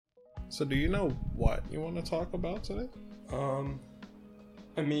So do you know what you want to talk about today?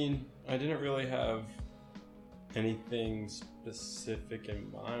 I mean, I didn't really have anything specific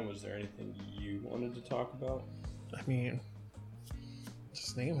in mind. Was there anything you wanted to talk about? I mean,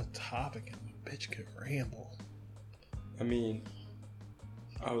 just name a topic and the bitch could ramble. I mean,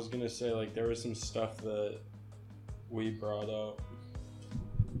 I was gonna say, like, there was some stuff that we brought up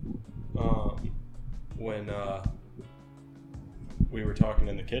when we were talking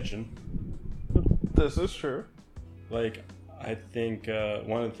in the kitchen. This is true. Like, I think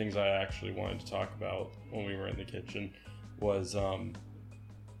one of the things I actually wanted to talk about when we were in the kitchen was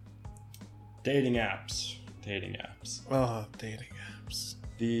dating apps. Oh, dating apps.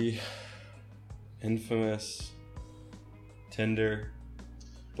 The infamous Tinder,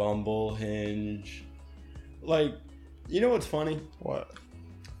 Bumble, Hinge. Like, you know what's funny? What?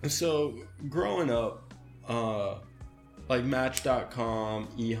 So, growing up, like Match.com,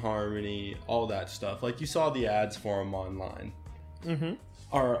 eHarmony, all that stuff. Like, you saw the ads for them online. Mm-hmm.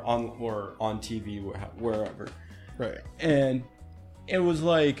 Or on TV, wherever. Right. And it was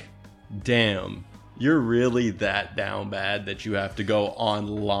like, damn, you're really that down bad that you have to go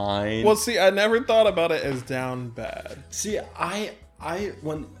online. Well, see, I never thought about it as down bad. See,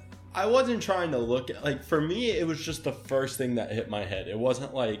 when I wasn't trying to look at, like, for me, it was just the first thing that hit my head. It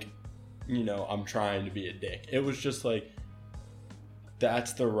wasn't like, you know, I'm trying to be a dick. It was just like,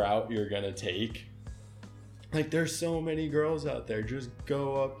 that's the route you're gonna take. Like, there's so many girls out there. Just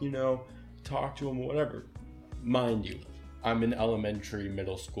go up, you know, talk to them, whatever. Mind you, I'm in elementary,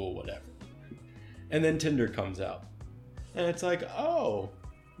 middle school, whatever. And then Tinder comes out. And it's like, oh,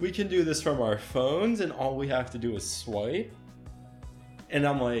 we can do this from our phones and all we have to do is swipe. And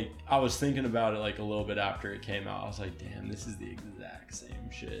I'm like, I was thinking about it like a little bit after it came out. I was like, damn, this is the exact same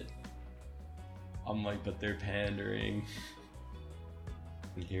shit. I'm like, but they're pandering.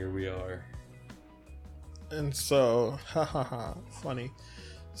 And here we are. And so, funny.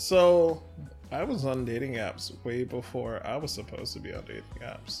 So, I was on dating apps way before I was supposed to be on dating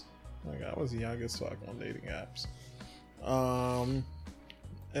apps. Like, I was young as fuck on dating apps.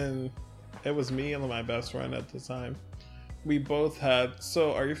 And it was me and my best friend at the time. We both had,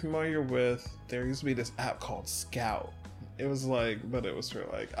 so are you familiar with, there used to be this app called Scout. It was like, but it was for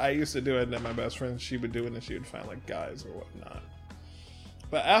like, I used to do it and then my best friend, she would do it and she would find like guys or whatnot.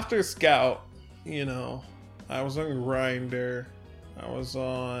 But after Scout, you know, I was on Grindr, I was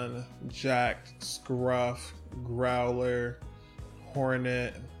on Jack, Scruff, Growler,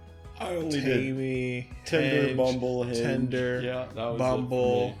 Hornet, I only Tammy, did Tinder, Hinge, Bumble, Hinge. Tinder, Yeah, that was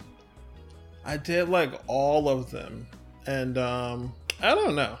Bumble. it for me. I did like all of them, and I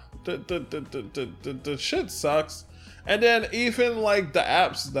don't know. The shit sucks. And then even like the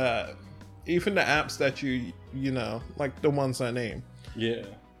apps that you know, like the ones I named. Yeah.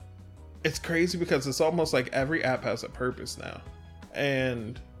 It's crazy because it's almost like every app has a purpose now,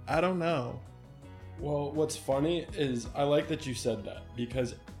 and I don't know. Well, what's funny is I like that you said that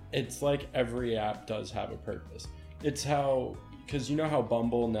because it's like every app does have a purpose. It's how, because you know how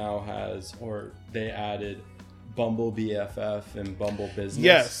Bumble now has, or they added Bumble BFF and Bumble Business?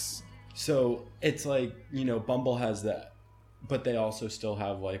 Yes. So it's like, you know, Bumble has that, but they also still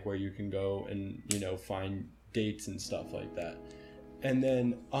have like where you can go and, you know, find dates and stuff like that. And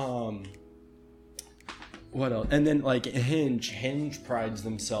then, what else? And then like Hinge prides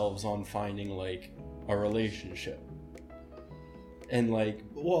themselves on finding like a relationship. And like,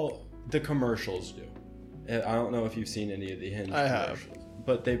 well, the commercials do. I don't know if you've seen any of the Hinge commercials.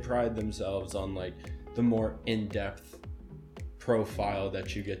 But they pride themselves on like the more in-depth profile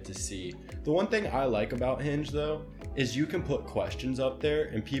that you get to see. The one thing I like about Hinge though is you can put questions up there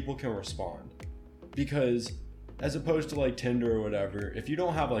and people can respond. Because as opposed to like Tinder or whatever, if you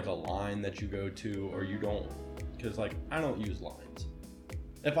don't have like a line that you go to, or you don't, because like I don't use lines.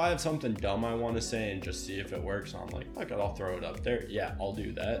 If I have something dumb I want to say and just see if it works, I'm like, okay, I'll throw it up there. Yeah, I'll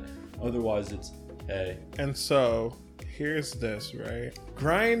do that. Otherwise it's, hey. And so here's this, right?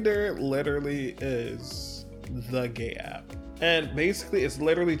 Grindr literally is the gay app. And basically it's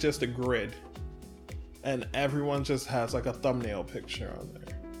literally just a grid. And everyone just has like a thumbnail picture on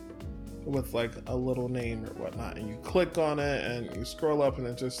there with like a little name or whatnot. And you click on it and you scroll up and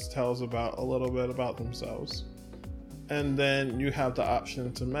it just tells about a little bit about themselves. And then you have the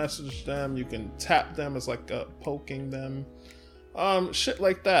option to message them. You can tap them as like poking them. Shit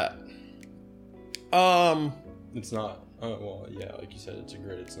like that. It's not, well, yeah, like you said, it's a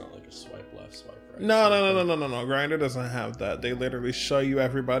grid. It's not like a swipe left, swipe right. No. Grindr doesn't have that. They literally show you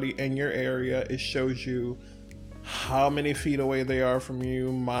everybody in your area. It shows you how many feet away they are from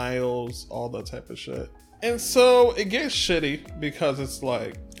you, miles, all that type of shit. And so it gets shitty because it's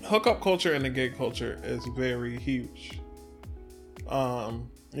like, hookup culture and the gay culture is very huge.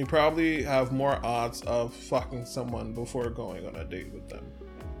 You probably have more odds of fucking someone before going on a date with them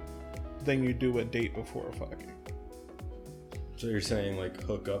than you do a date before fucking. So you're saying like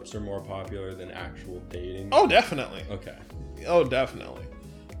hookups are more popular than actual dating? Oh, definitely. Okay. Oh, definitely.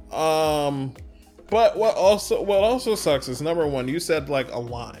 But what also sucks is, number one, you said like a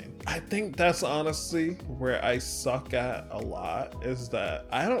line. I think that's honestly where I suck at a lot, is that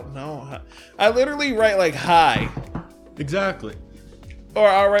I don't know how, I literally write like hi. Exactly. Or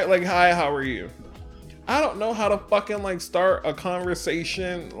I'll write like, hi, how are you? I don't know how to fucking like start a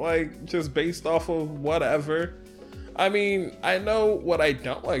conversation like just based off of whatever. I mean, I know what I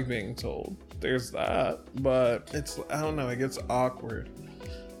don't like being told. There's that. But it's, I don't know, it gets awkward.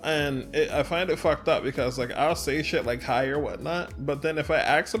 And I find it fucked up because like I'll say shit like hi or whatnot. But then if I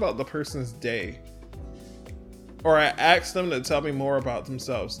ask about the person's day, or I ask them to tell me more about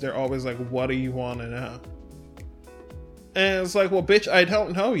themselves, they're always like, what do you want to know? And it's like, well, bitch, I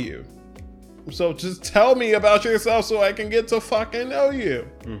don't know you. So just tell me about yourself so I can get to fucking know you.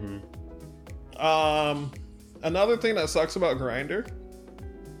 Mm-hmm. Another thing that sucks about Grindr.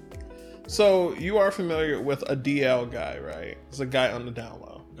 So you are familiar with a DL guy, right? It's a guy on the down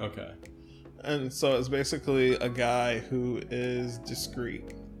low. Okay. And so it's basically a guy who is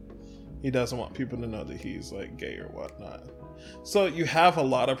discreet. He doesn't want people to know that he's like gay or whatnot. So you have a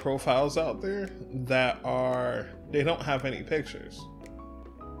lot of profiles out there that are, they don't have any pictures.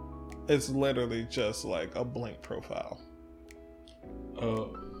 It's literally just like a blank profile.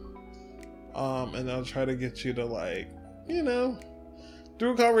 Oh. And they'll try to get you to like, you know,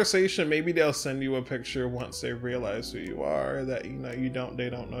 through conversation, maybe they'll send you a picture once they realize who you are, that, you know, they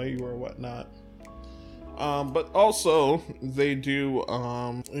don't know you or whatnot. But also they do,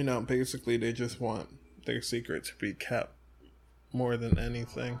 you know, basically they just want their secret to be kept more than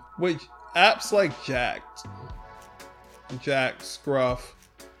anything. Which apps like Jacked, Scruff,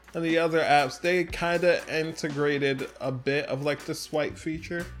 and the other apps, they kind of integrated a bit of like the swipe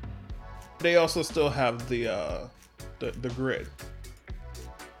feature. They also still have the grid,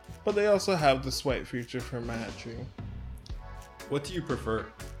 but they also have the swipe feature for matching. What do you prefer?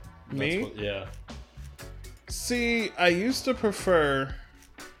 Me? Yeah. See, I used to prefer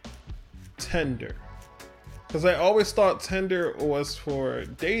Tinder, because I always thought Tinder was for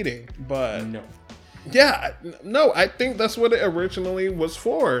dating, but no. Yeah, no, I think that's what it originally was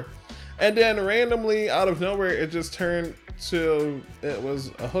for. And then randomly, out of nowhere, it just turned to, it was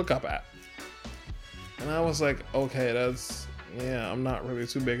a hookup app. And I was like, okay, I'm not really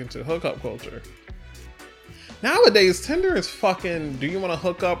too big into hookup culture. Nowadays, Tinder is fucking, do you want to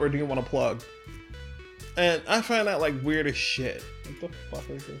hook up or do you want to plug? And I find that like weird as shit. What the fuck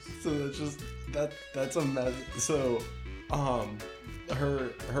is this? So that's a mess. So,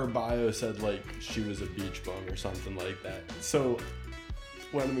 her bio said like she was a beach bum or something like that. So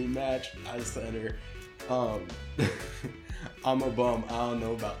when we matched, I sent her, I'm a bum. I don't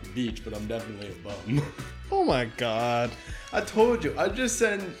know about the beach, but I'm definitely a bum. Oh my god. I told you. I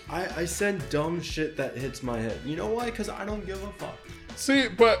send dumb shit that hits my head. You know why? Because I don't give a fuck. See,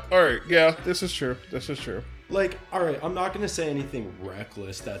 but alright, yeah, this is true. Like, alright, I'm not gonna say anything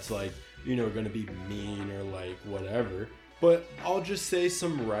reckless that's like, you know, gonna be mean or like whatever. But I'll just say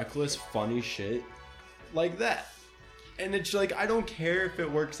some reckless, funny shit like that. And it's like, I don't care if it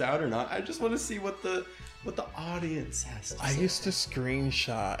works out or not. I just want to see what the audience has to say. I used to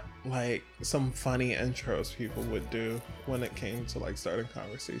screenshot like some funny intros people would do when it came to like starting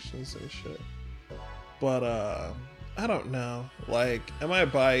conversations and shit. But I don't know. Like in my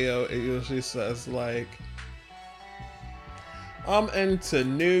bio, it usually says like, I'm into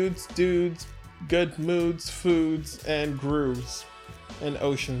nudes, dudes, good moods, foods, and grooves, and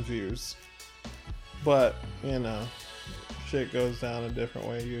ocean views. But, you know, shit goes down a different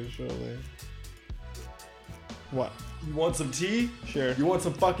way usually. What? You want some tea? Sure. You want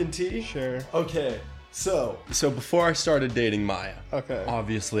some fucking tea? Sure. Okay. So before I started dating Maya, okay,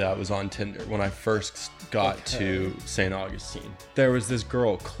 obviously I was on Tinder when I first got to St. Augustine. There was this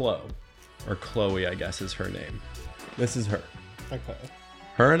girl, Chloe, I guess is her name. This is her. Okay.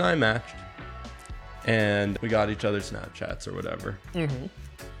 Her and I matched, and we got each other's Snapchats or whatever. Mm-hmm.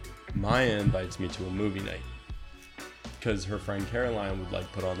 Maya invites me to a movie night because her friend Caroline would like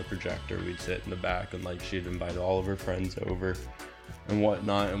put on the projector. We'd sit in the back and like she'd invite all of her friends over and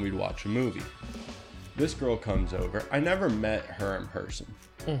whatnot, and we'd watch a movie. This girl comes over. I never met her in person,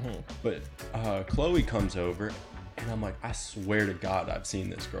 but Chloe comes over, and I'm like, I swear to God, I've seen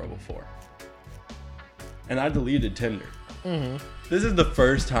this girl before. And I deleted Tinder. Mm-hmm. This is the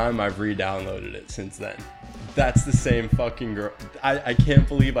first time I've re-downloaded it since then. That's the same fucking girl. I can't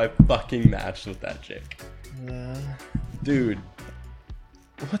believe I fucking matched with that chick. Yeah. Dude.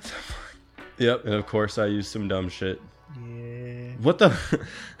 What the fuck? Yep, and of course I used some dumb shit. Yeah. What the?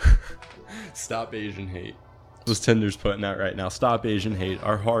 Stop Asian hate. This Tinder's putting out right now. Stop Asian hate.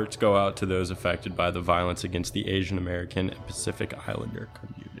 Our hearts go out to those affected by the violence against the Asian American and Pacific Islander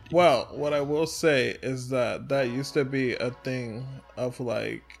community. Well, what I will say is that used to be a thing of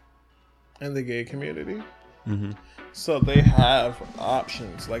like in the gay community. Mm-hmm. So they have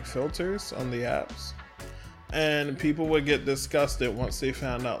options like filters on the apps. And people would get disgusted once they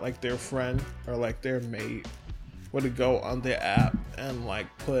found out like their friend or like their mate would go on the app and like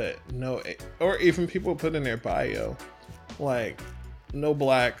put no, or even people put in their bio like no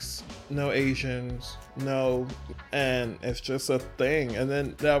blacks, no Asians, no, and it's just a thing. And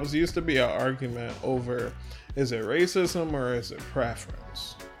then that was used to be an argument over, is it racism or is it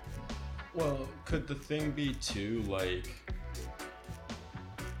preference? Well, could the thing be too like,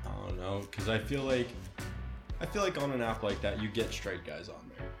 I don't know, because I feel like on an app like that you get straight guys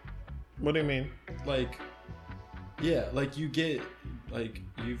on there. What do you mean? Like, yeah, like you get, like,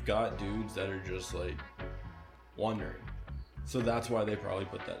 you've got dudes that are just like wondering. So that's why they probably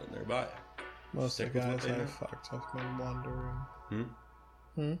put that in their bio. Most of the guys I fucked have been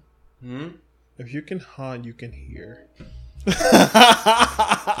wondering. If you can hunt, you can hear.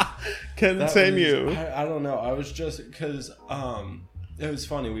 Continue. I don't know. I was just, because it was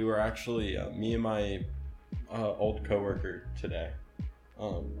funny. We were actually, me and my old coworker today,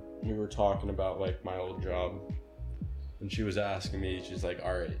 we were talking about like my old job. And she was asking me, she's like,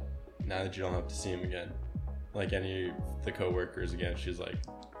 all right, now that you don't have to see him again, like any of the coworkers again, she's like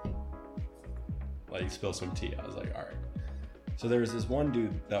spill some tea. I was like, all right. So there was this one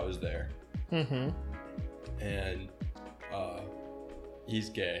dude that was there. Mm-hmm. And he's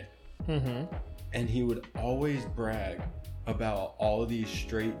gay. Mm-hmm. And he would always brag about all of these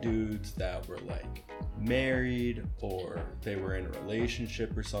straight dudes that were like married or they were in a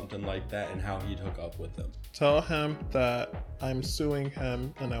relationship or something like that, and how he'd hook up with them. Tell him that I'm suing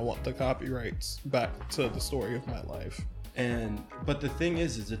him and I want the copyrights back to the story of my life. But the thing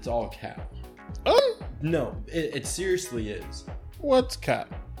is it's all cap. No, it seriously is. What's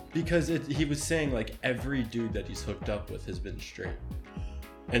cap? Because he was saying like every dude that he's hooked up with has been straight,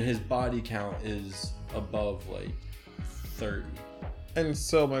 and his body count is above like 30. And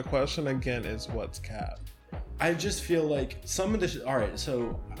so my question again is, what's cap? I just feel like some of the all right,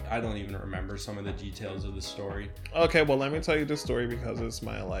 so I don't even remember some of the details of the story. Okay, well, let me tell you the story because it's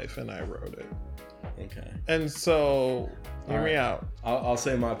my life and I wrote it. Okay. And so hear me out. I'll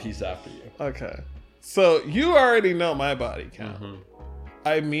say my piece after you. Okay. So you already know my body count. Mm-hmm.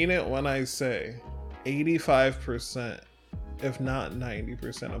 I mean it when I say 85%, if not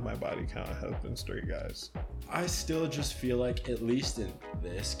 90% of my body count has been straight guys. I still just feel like, at least in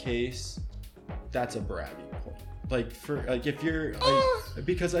this case, that's a bragging point. Like, for like, if you're like,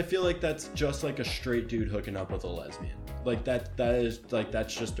 because I feel like that's just like a straight dude hooking up with a lesbian. Like that is like,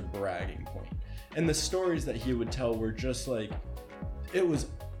 that's just a bragging point. And the stories that he would tell were just like, it was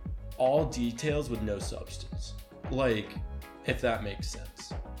all details with no substance. Like, if that makes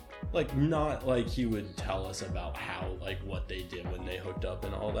sense. Like, not like he would tell us about how, like, what they did when they hooked up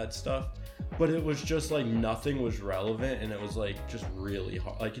and all that stuff. But it was just like nothing was relevant, and it was like just really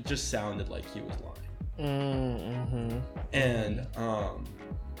hard. Like, it just sounded like he was lying. Mm-hmm. And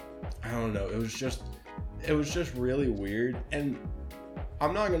I don't know. It was just really weird. And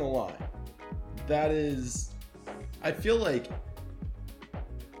I'm not gonna lie. That is, I feel like,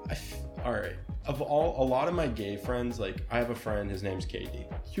 all right. A lot of my gay friends, like, I have a friend, his name's KD.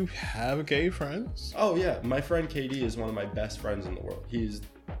 You have gay friends? Oh yeah, my friend KD is one of my best friends in the world. He's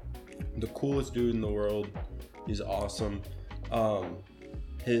the coolest dude in the world. He's awesome.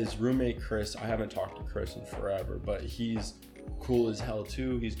 His roommate Chris, I haven't talked to Chris in forever, but he's cool as hell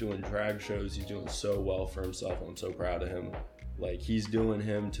too. He's doing drag shows. He's doing so well for himself. I'm so proud of him. Like, he's doing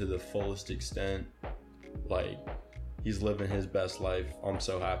him to the fullest extent. Like, he's living his best life. I'm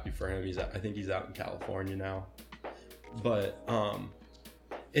so happy for him. I think he's out in California now. But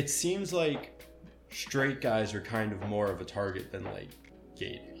it seems like straight guys are kind of more of a target than like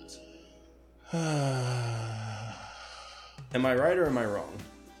gay dudes. Am I right or am I wrong?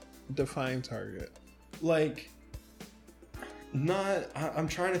 Define target. Like, I'm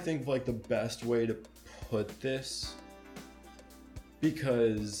trying to think of like the best way to put this.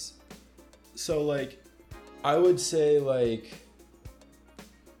 Because, so like, I would say like,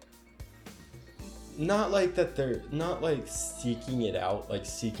 not like that they're not like seeking it out, like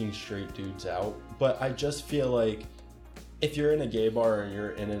seeking straight dudes out, but I just feel like if you're in a gay bar or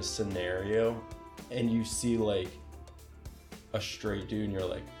you're in a scenario and you see like a straight dude and you're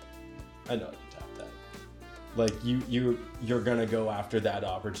like, I know I can tap that. Like you're gonna go after that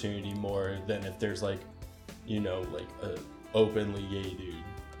opportunity more than if there's like, you know, like a openly gay dude.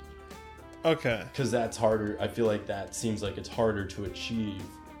 Okay. Because that's harder. I feel like that seems like it's harder to achieve.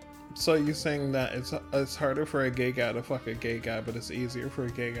 So you're saying that it's harder for a gay guy to fuck a gay guy, but it's easier for a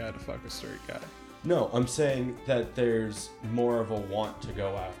gay guy to fuck a straight guy? No, I'm saying that there's more of a want to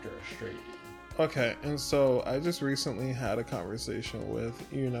go after a straight dude. Okay, and so I just recently had a conversation with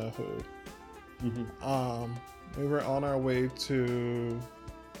you know who. We were on our way to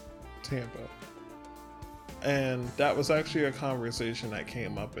Tampa, and that was actually a conversation that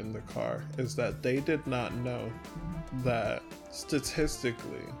came up in the car, is that they did not know that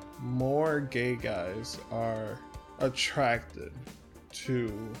statistically more gay guys are attracted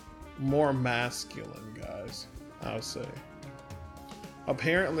to more masculine guys, I'll say.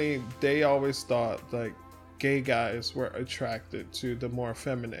 Apparently they always thought like gay guys were attracted to the more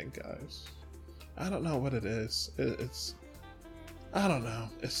feminine guys. I don't know what it is. It's I don't know.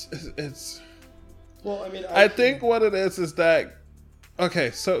 It's well, I mean, I think what it is that okay,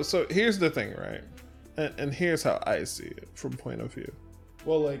 so here's the thing, right? And here's how I see it from point of view.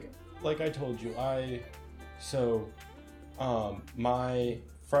 Well, like I told you, my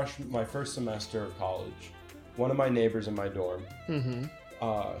first semester of college, one of my neighbors in my dorm,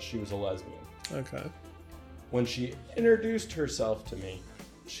 she was a lesbian. Okay. When she introduced herself to me,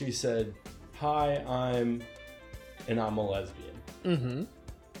 she said, "Hi, I'm a lesbian."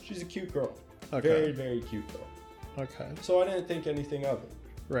 She's a cute girl. Okay. Very, very cute girl. Okay. So I didn't think anything of it.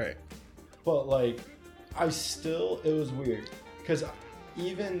 Right. But like, it was weird because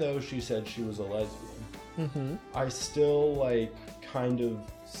even though she said she was a lesbian, I still like kind of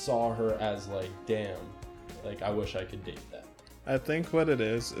saw her as like, damn, like I wish I could date that. I think what it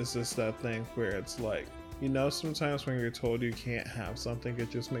is just that thing where it's like, you know, sometimes when you're told you can't have something,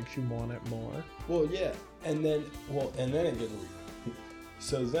 it just makes you want it more. Well, yeah, and then it gets weird.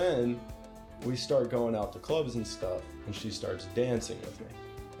 So then we start going out to clubs and stuff, and she starts dancing with me,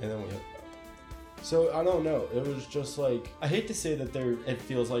 and then we hook up. So I don't know. It was just like, I hate to say that it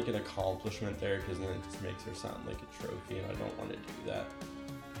feels like an accomplishment there, because then it just makes her sound like a trophy, and I don't want to do that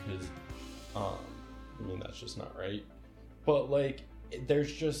because, I mean, that's just not right. But like,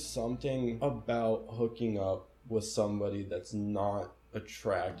 there's just something about hooking up with somebody that's not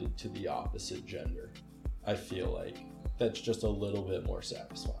attracted to the opposite gender. I feel like that's just a little bit more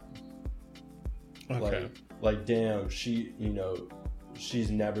satisfying. Okay. Like damn, she, you know, she's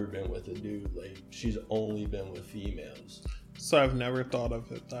never been with a dude. Like, she's only been with females. So I've never thought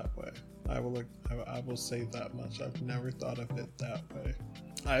of it that way. I will say that much. I've never thought of it that way.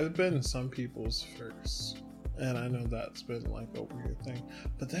 I've been some people's first, and I know that's been like a weird thing.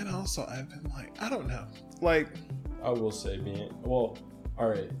 But then also I've been like, I don't know. Like, I will say being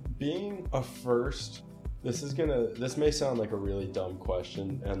a first, this may sound like a really dumb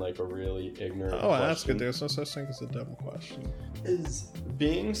question and like a really ignorant question. Ask it. There's no such thing as a dumb question. Is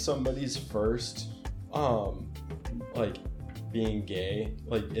being somebody's first, like being gay,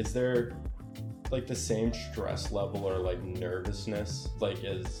 like is there like the same stress level or like nervousness like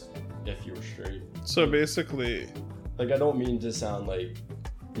as if you were straight? So basically, like, I don't mean to sound like,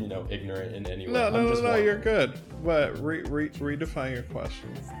 you know, ignorant in any way. No, you're good. But redefine your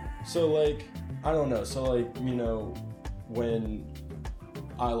question. So like, I don't know. So like, you know, when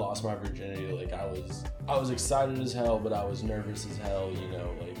I lost my virginity, like I was excited as hell, but I was nervous as hell, you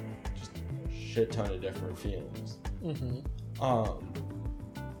know, like just a shit ton of different feelings.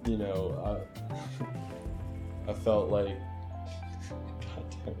 You know, I felt like,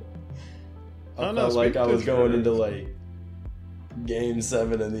 God damn it. I felt like I was going into like Game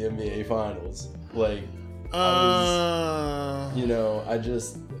 7 in the NBA Finals. Like, I was, you know,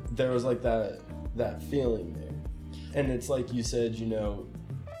 there was like that feeling there. And it's like you said, you know,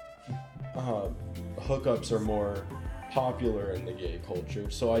 hookups are more popular in the gay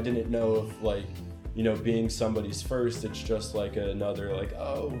culture. So I didn't know if like, you know, being somebody's first, it's just like another like,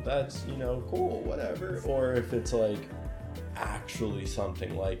 oh, that's, you know, cool, whatever. Or if it's like actually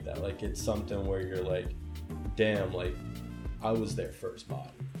something like that. Like it's something where you're like, damn, like I was their first body.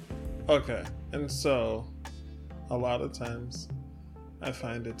 Okay. And so a lot of times I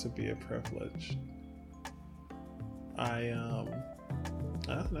find it to be a privilege. I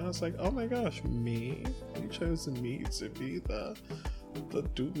don't know, it's like, oh my gosh, me? You chose me to be the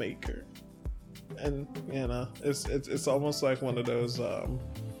do maker. And you know, it's almost like one of those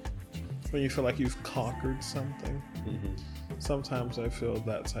when you feel like you've conquered something. Mm-hmm. Sometimes I feel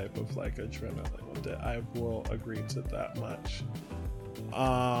that type of like adrenaline with it. I will agree to that much.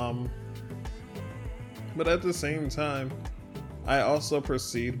 But at the same time, I also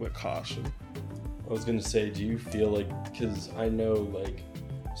proceed with caution. I was gonna say, do you feel like, because I know, like,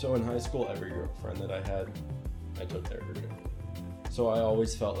 so in high school, every girlfriend that I had, I took their virginity. So I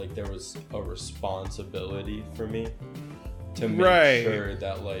always felt like there was a responsibility for me to make sure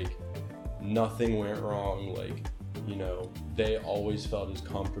that, like, nothing went wrong. Like, you know, they always felt as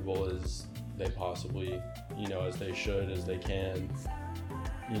comfortable as they possibly, you know, as they should, as they can.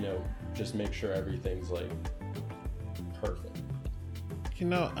 You know, just make sure everything's, like, perfect. You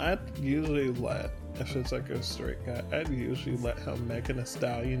know, I'd usually let, if it's like a straight guy, I'd usually let him Megan Thee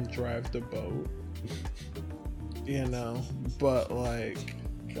Stallion drive the boat. You know, but like,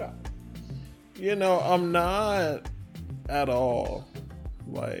 you know, I'm not at all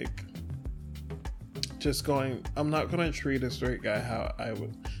like just going, I'm not going to treat a straight guy how I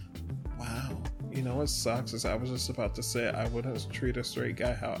would. Wow. You know what sucks is I was just about to say I wouldn't treat a straight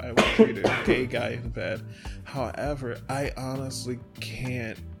guy how I would treat a gay guy in bed. However, I honestly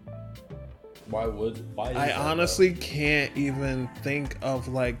can't. I honestly can't even think of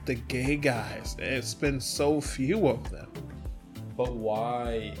like the gay guys. It's been so few of them. But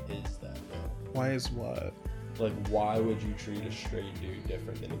why is that though? Why is what? Like, why would you treat a straight dude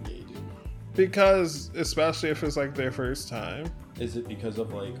different than a gay dude? Because, especially if it's like their first time. Is it because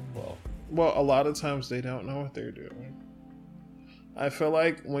of like, well, a lot of times they don't know what they're doing. I feel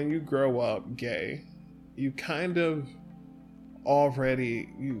like when you grow up gay, you kind of already,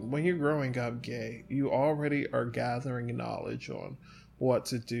 when you're growing up gay, you already are gathering knowledge on what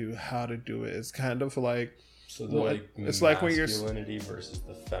to do, how to do it. It's kind of like, so the like it's like when you're masculinity versus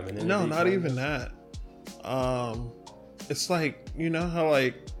the femininity. No, not even that. It's like, you know how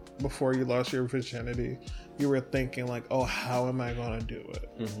like before you lost your virginity, you were thinking like, oh, how am I gonna do it?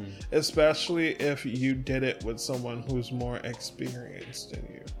 Mm-hmm. Especially if you did it with someone who's more experienced than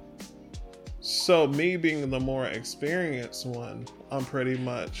you. So me being the more experienced one, I'm pretty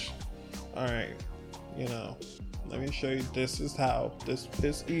much, all right, you know, let me show you, this is how, this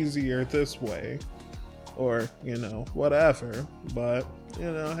is easier this way, or, you know, whatever. But,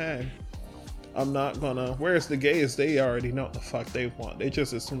 you know, hey, I'm not gonna, whereas the gays, they already know what the fuck they want. They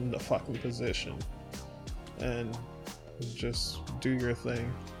just assume the fucking position and just do your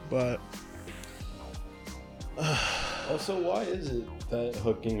thing. But also, why is it that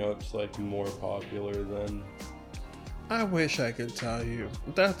hooking up's like more popular than? I wish I could tell you.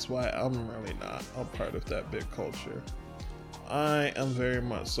 That's why I'm really not a part of that big culture. I am very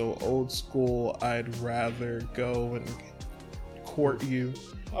much so old school. I'd rather go and court you,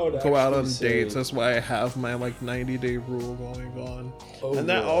 go out on dates. That's why I have my like 90-day rule going on. Overall, and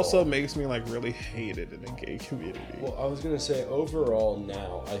that also makes me like really hated in the gay community. Well, I was gonna say overall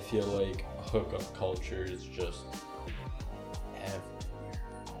now I feel like hookup culture is just everywhere.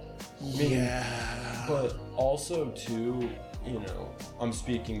 Yeah. But also too, you know, I'm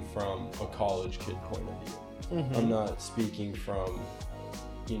speaking from a college kid point of view. Mm-hmm. I'm not speaking from,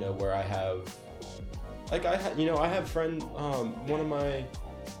 you know, where I have, like I have friend, one of my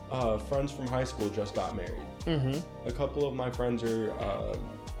friends from high school just got married. Mm-hmm. A couple of my friends are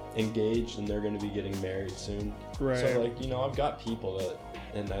engaged and they're going to be getting married soon. Right. So like, you know, I've got people that,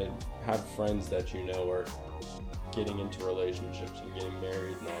 and I have friends that, you know, are getting into relationships and getting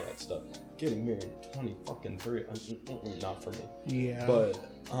married and all that stuff. Getting married at 23, not for me. Yeah. But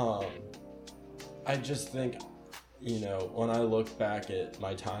I just think, you know, when I look back at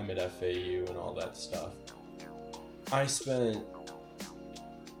my time at FAU and all that stuff, I spent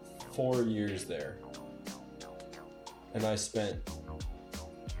 4 years there, and I spent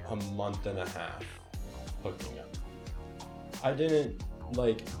a month and a half hooking up. I didn't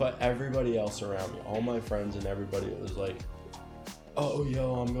like, but everybody else around me, all my friends and everybody, was like, oh,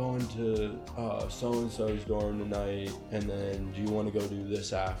 yo, I'm going to so-and-so's dorm tonight, and then do you want to go do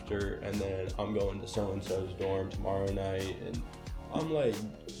this after? And then I'm going to so-and-so's dorm tomorrow night. And I'm like,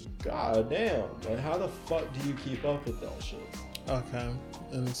 god damn, like, how the fuck do you keep up with that shit? Okay,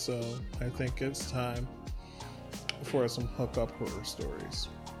 and so I think it's time for some hookup horror stories.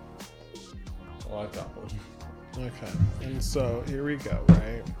 Oh, I got one. Okay, and so here we go,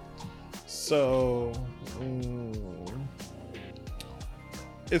 right? So,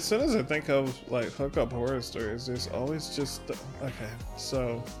 as soon as I think of like hookup horror stories, there's always just okay.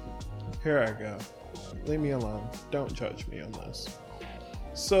 So here I go. Leave me alone. Don't judge me on this.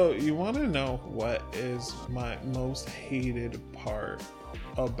 So you want to know what is my most hated part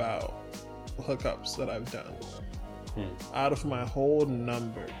about hookups that I've done? out of my whole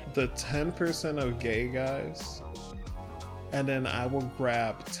number, the 10% of gay guys, and then I will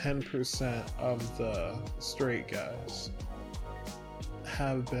grab 10% of the straight guys,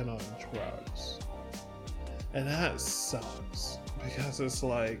 have been on drugs. And that sucks, because it's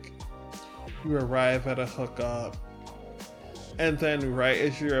like, you arrive at a hookup, and then right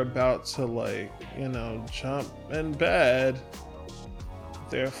as you're about to, like, you know, jump in bed,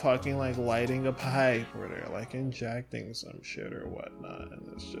 they're fucking like lighting a pipe, or they're like injecting some shit or whatnot, and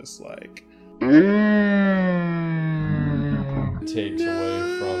it's just like takes away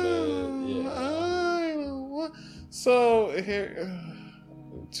from it. Yeah. So here,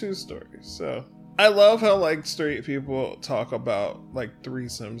 two stories. So I love how like straight people talk about like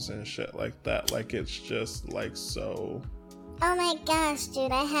threesomes and shit like that, like it's just like so. Oh my gosh,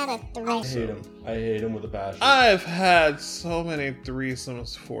 dude, I had a threesome. I hate him with a passion. I've had so many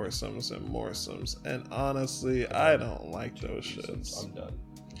threesomes, foursomes, and moresomes, and honestly, I don't like those shits. I'm done.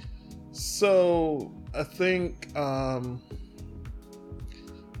 So, I think the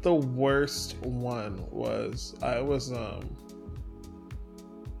worst one was,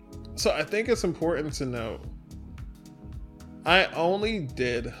 so I think it's important to note, I only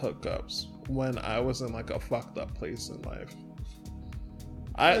did hookups when I was in like a fucked up place in life.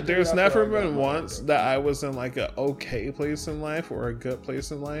 There's never been once that I was in like a okay place in life or a good place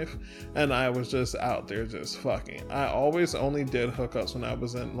in life and I was just out there just fucking. I always only did hookups when I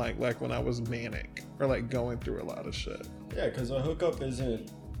was in like when I was manic or like going through a lot of shit. Yeah, because a hookup's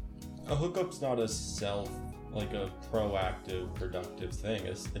not a proactive, productive thing.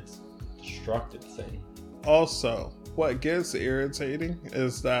 It's a destructive thing. Also, what gets irritating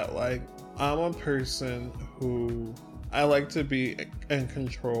is that like I'm a person who I like to be in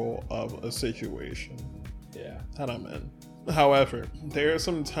control of a situation that I'm in. However, there are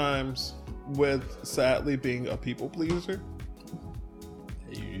some times with sadly being a people pleaser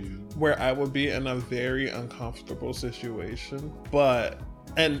where I would be in a very uncomfortable situation,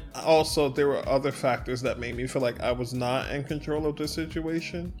 and also there were other factors that made me feel like I was not in control of the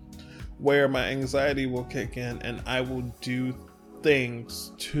situation, where my anxiety will kick in and I will do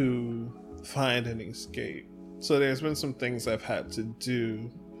things to find an escape. So there's been some things I've had to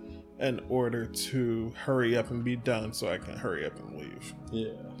do in order to hurry up and be done so I can hurry up and leave. Yeah.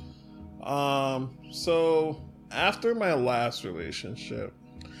 So after my last relationship,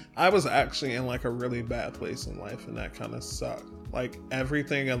 I was actually in like a really bad place in life, and that kind of sucked. Like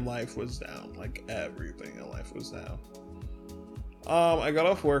everything in life was down. I got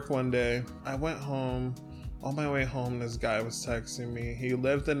off work one day. I went home. On my way home, this guy was texting me. He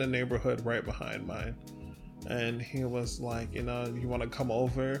lived in the neighborhood right behind mine. And he was like, you know, you want to come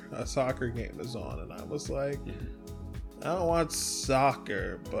over? A soccer game is on. And I was like, I don't want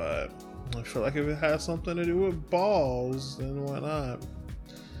soccer, but I feel like if it has something to do with balls, then why not?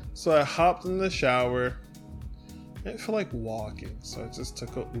 So I hopped in the shower. I didn't feel like walking, so I just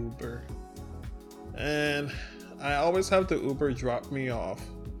took an Uber. And I always have the Uber drop me off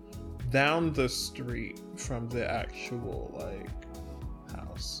down the street from the actual, like,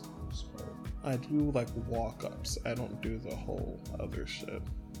 house. I do like walk-ups. I don't do the whole other shit.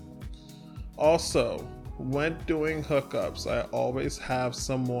 Also, when doing hookups, I always have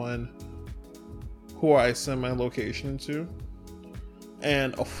someone who I send my location to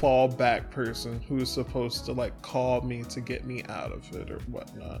and a fallback person who's supposed to like call me to get me out of it or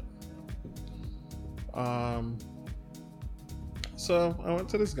whatnot. So I went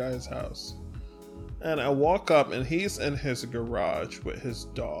to this guy's house and I walk up and he's in his garage with his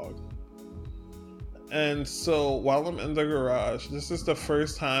dog. And so while I'm in the garage, this is the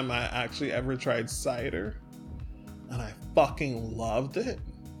first time I actually ever tried cider. And I fucking loved it.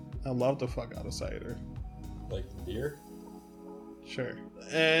 I love the fuck out of cider. Like beer? Sure.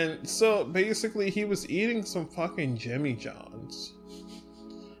 And so basically he was eating some fucking Jimmy John's.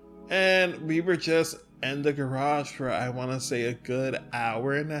 And we were just in the garage for, I want to say, a good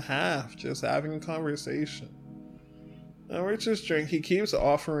hour and a half, just having a conversation. And we're just drinking. He keeps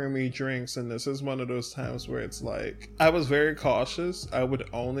offering me drinks, and this is one of those times where it's like, I was very cautious. I would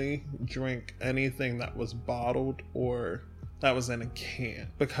only drink anything that was bottled or that was in a can,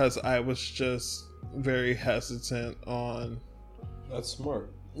 because I was just very hesitant on... That's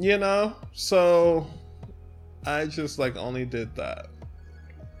smart. You know? So I just like only did that.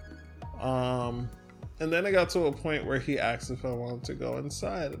 And then it got to a point where he asked if I wanted to go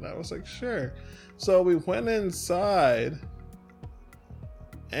inside, and I was like, sure. So we went inside,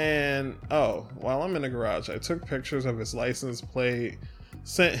 and while I'm in the garage, I took pictures of his license plate,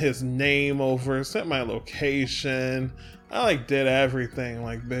 sent his name over, sent my location. I like did everything,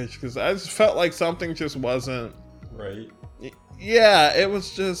 like, bitch, because I just felt like something just wasn't right? Yeah, it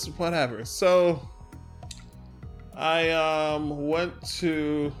was just whatever. So I went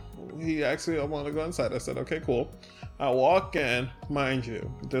to, he actually, I want to go inside. I said, okay, cool. I walk in, mind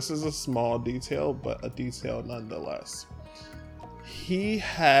you, this is a small detail, but a detail nonetheless. He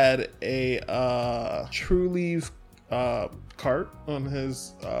had a True Leaf cart on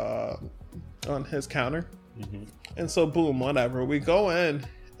his counter. Mm-hmm. And so boom, whatever. We go in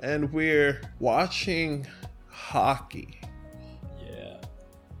and we're watching hockey. Yeah.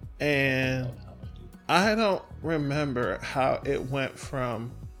 And I don't remember how it went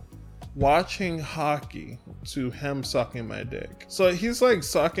from watching hockey to him sucking my dick. So he's like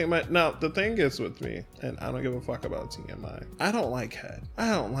sucking my, now the thing is with me, and I don't give a fuck about TMI, I don't like head. I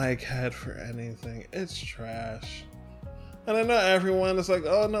don't like head for anything. It's trash. And I know everyone is like,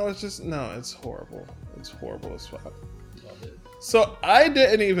 oh no, it's just, no, it's horrible. It's horrible as fuck. Love it. So I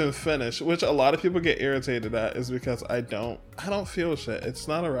didn't even finish, which a lot of people get irritated at, is because I don't feel shit. It's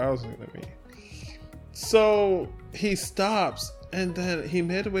not arousing to me. So he stops, and then he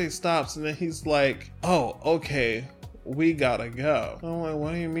midway stops, and then he's like, oh, okay, we gotta go. I'm like,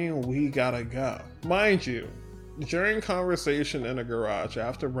 what do you mean we gotta go? Mind you, during conversation in a garage, I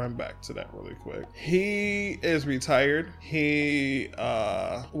have to run back to that really quick. He is retired. He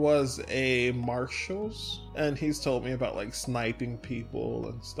was a marshal's, and he's told me about like sniping people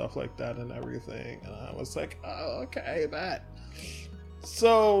and stuff like that and everything. And I was like, oh, okay, that.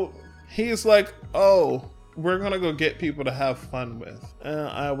 So he's like, oh, we're gonna go get people to have fun with. And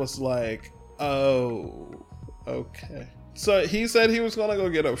I was like, oh, okay. So he said he was gonna go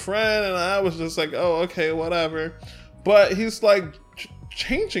get a friend, and I was just like, oh, okay, whatever. But he's like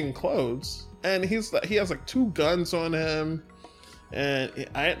changing clothes, and he has like 2 guns on him, and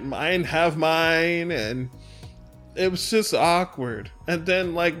mine have mine, and it was just awkward. And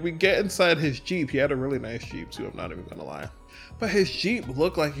then like we get inside his Jeep. He had a really nice Jeep too, I'm not even gonna lie. But his Jeep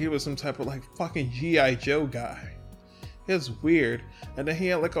looked like he was some type of like fucking G.I. Joe guy. It's weird. And then he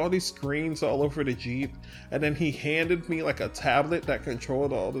had like all these screens all over the Jeep. And then he handed me like a tablet that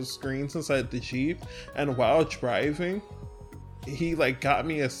controlled all the screens inside the Jeep. And while driving, he like got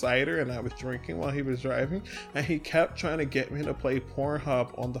me a cider, and I was drinking while he was driving. And he kept trying to get me to play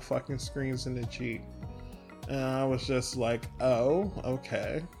Pornhub on the fucking screens in the Jeep. And I was just like, oh,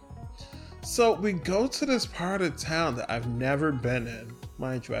 okay. So we go to this part of town that I've never been in.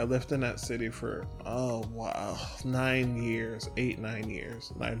 Mind you, I lived in that city for, 9 years, 8-9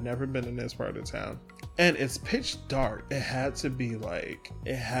 years. And I've never been in this part of town. And it's pitch dark. It had to be 1,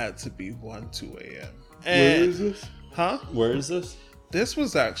 2 a.m. Where is this? Huh? Where is this? This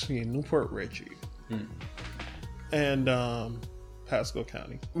was actually in Newport Richey. And, Pasco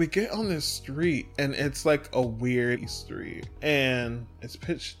County. We get on this street, and it's like a weird street. And it's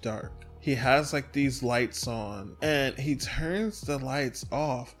pitch dark. He has like these lights on, and he turns the lights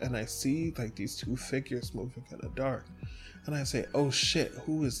off, and I see like these 2 figures moving in the dark. And I say, oh shit,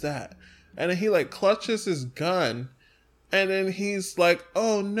 who is that? And then he like clutches his gun, and then he's like,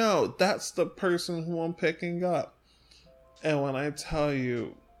 oh no, that's the person who I'm picking up. And when I tell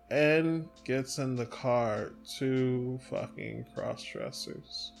you, N gets in the car, 2 fucking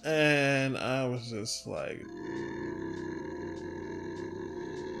cross-dressers. And I was just like,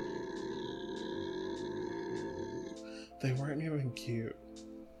 they weren't even cute.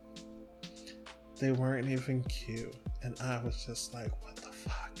 They weren't even cute. And I was just like, what the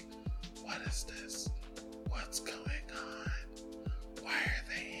fuck? What is this? What's going on? Why are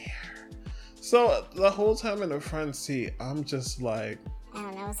they here? So the whole time in the front seat, I'm just like, I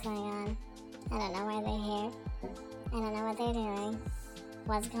don't know what's going on. I don't know why they're here. I don't know what they're doing.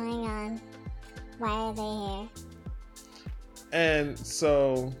 What's going on? Why are they here? And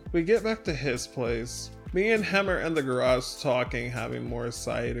so we get back to his place. Me and him are in the garage talking, having more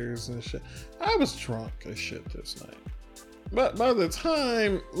ciders and shit. I was drunk as shit this night. But by the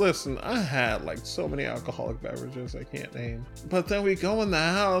time, listen, I had like so many alcoholic beverages I can't name. But then we go in the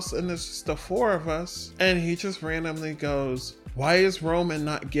house, and it's just the 4 of us. And he just randomly goes, why is Roman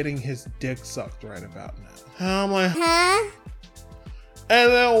not getting his dick sucked right about now? And I'm like, huh?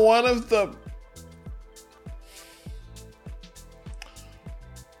 And then one of the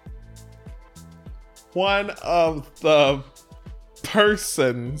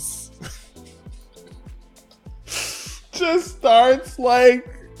persons just starts like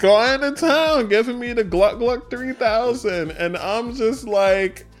going to town, giving me the Gluck Gluck 3000, and I'm just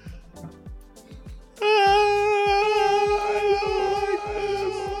like,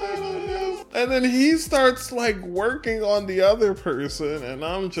 and then he starts like working on the other person, and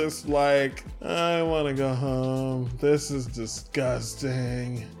I'm just like, I want to go home. This is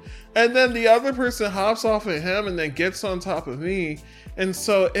disgusting. And then the other person hops off of him and then gets on top of me. And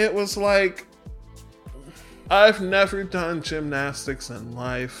so it was like, I've never done gymnastics in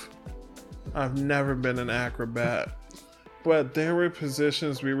life. I've never been an acrobat. But there were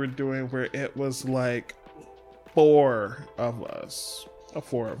positions we were doing where it was like 4 of us.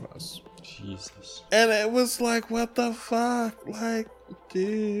 Jesus. And it was like, what the fuck? Like,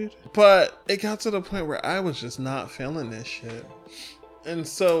 dude. But it got to the point where I was just not feeling this shit. And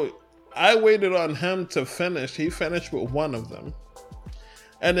so I waited on him to finish. He finished with one of them.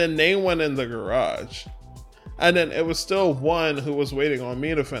 And then they went in the garage. And then it was still one who was waiting on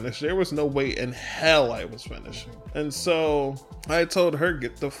me to finish. There was no way in hell I was finishing. And so I told her,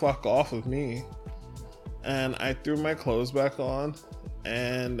 get the fuck off of me. And I threw my clothes back on.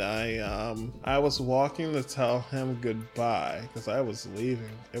 And I was walking to tell him goodbye because I was leaving.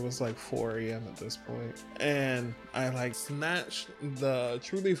 It was like 4 a.m. at this point. And I like snatched the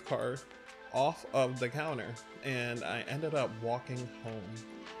True Leaf card off of the counter. And I ended up walking home.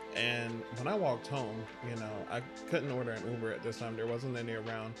 And when I walked home, you know, I couldn't order an Uber at this time. There wasn't any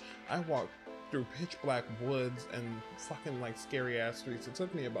around. I walked through pitch black woods and fucking like scary ass streets. It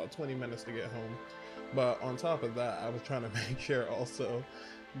took me about 20 minutes to get home. But on top of that, I was trying to make sure also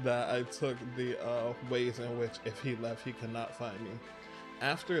that I took the ways in which if he left, he could not find me.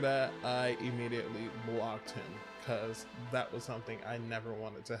 After that, I immediately blocked him because that was something I never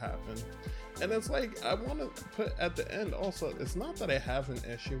wanted to happen. And it's like, I want to put at the end also, it's not that I have an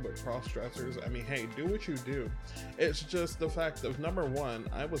issue with cross-dressers. I mean, hey, do what you do. It's just the fact of, number one,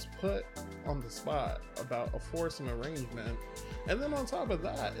 I was put on the spot about a foursome arrangement. And then on top of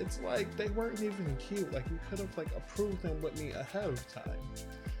that, it's like, they weren't even cute. Like, you could have like approved them with me ahead of time.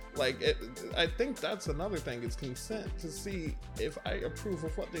 Like, I think that's another thing, is consent to see if I approve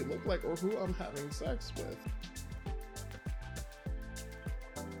of what they look like or who I'm having sex with.